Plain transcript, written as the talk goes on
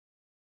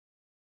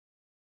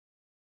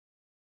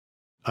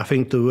I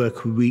think the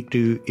work we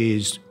do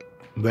is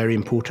very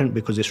important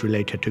because it's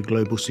related to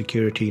global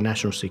security,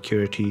 national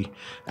security,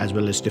 as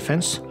well as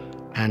defence,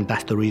 and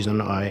that's the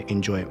reason I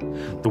enjoy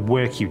it. The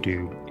work you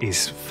do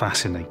is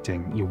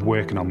fascinating. You're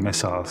working on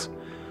missiles,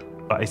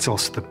 but it's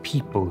also the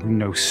people who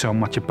know so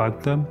much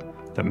about them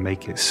that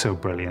make it so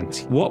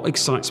brilliant. What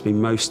excites me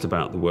most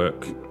about the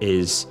work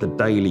is the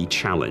daily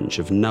challenge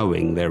of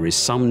knowing there is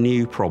some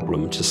new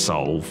problem to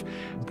solve.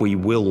 We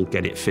will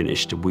get it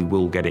finished, we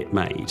will get it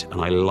made,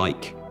 and I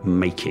like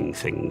making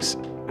things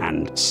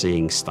and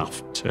seeing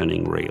stuff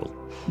turning real.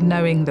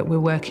 Knowing that we're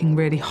working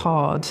really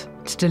hard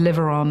to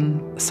deliver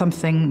on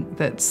something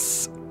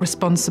that's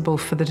responsible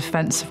for the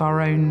defence of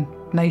our own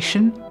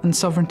nation and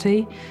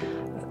sovereignty,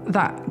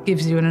 that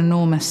gives you an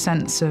enormous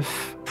sense of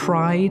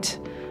pride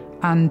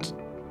and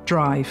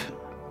drive,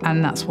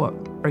 and that's what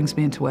brings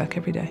me into work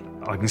every day.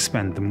 I can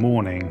spend the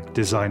morning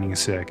designing a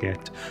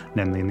circuit, and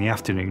then in the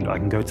afternoon I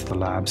can go to the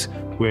labs,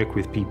 work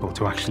with people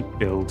to actually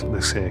build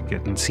the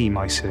circuit and see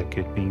my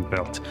circuit being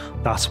built.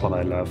 That's what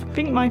I love. I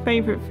think my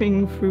favourite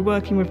thing through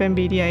working with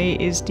MBDA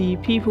is the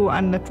people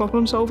and the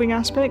problem-solving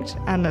aspect,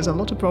 and there's a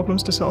lot of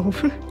problems to solve.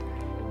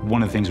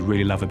 One of the things I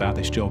really love about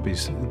this job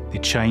is the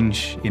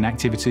change in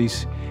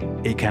activities.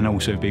 It can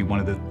also be one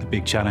of the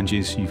big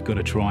challenges. You've got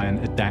to try and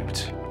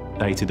adapt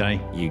day to day.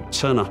 You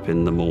turn up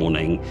in the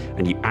morning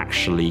and you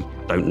actually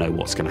don't know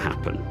what's going to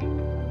happen.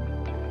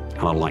 And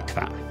I like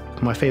that.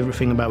 My favourite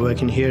thing about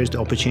working here is the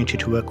opportunity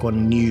to work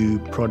on new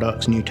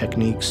products, new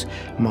techniques,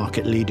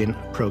 market-leading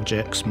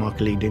projects,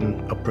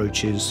 market-leading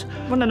approaches.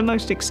 One of the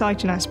most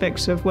exciting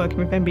aspects of working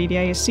with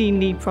MBDA is seeing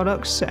the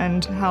products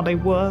and how they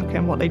work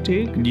and what they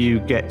do. You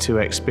get to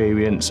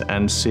experience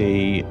and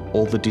see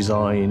all the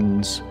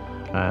designs,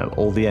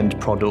 all the end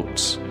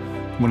products.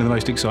 One of the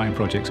most exciting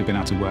projects I've been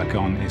able to work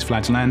on is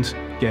Flags Land,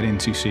 getting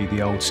to see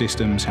the old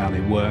systems, how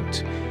they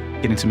worked,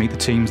 getting to meet the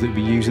teams that would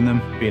be using them.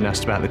 Being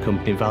asked about the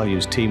company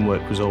values,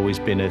 teamwork has always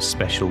been a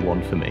special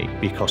one for me,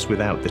 because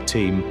without the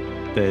team,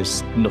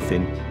 there's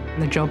nothing.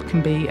 The job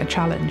can be a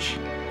challenge,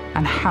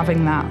 and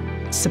having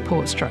that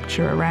support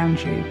structure around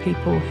you,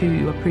 people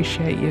who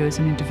appreciate you as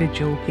an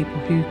individual, people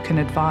who can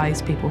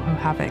advise, people who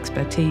have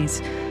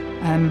expertise,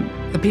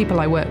 the people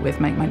I work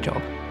with make my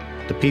job.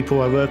 The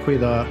people I work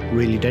with are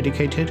really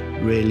dedicated,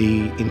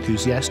 really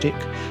enthusiastic.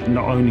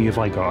 Not only have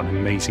I got an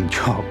amazing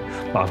job,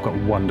 but I've got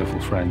wonderful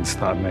friends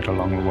that I've met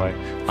along the way.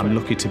 I'm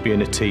lucky to be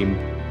in a team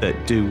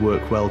that do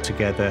work well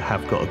together,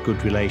 have got a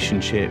good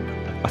relationship.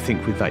 I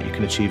think with that you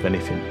can achieve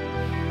anything.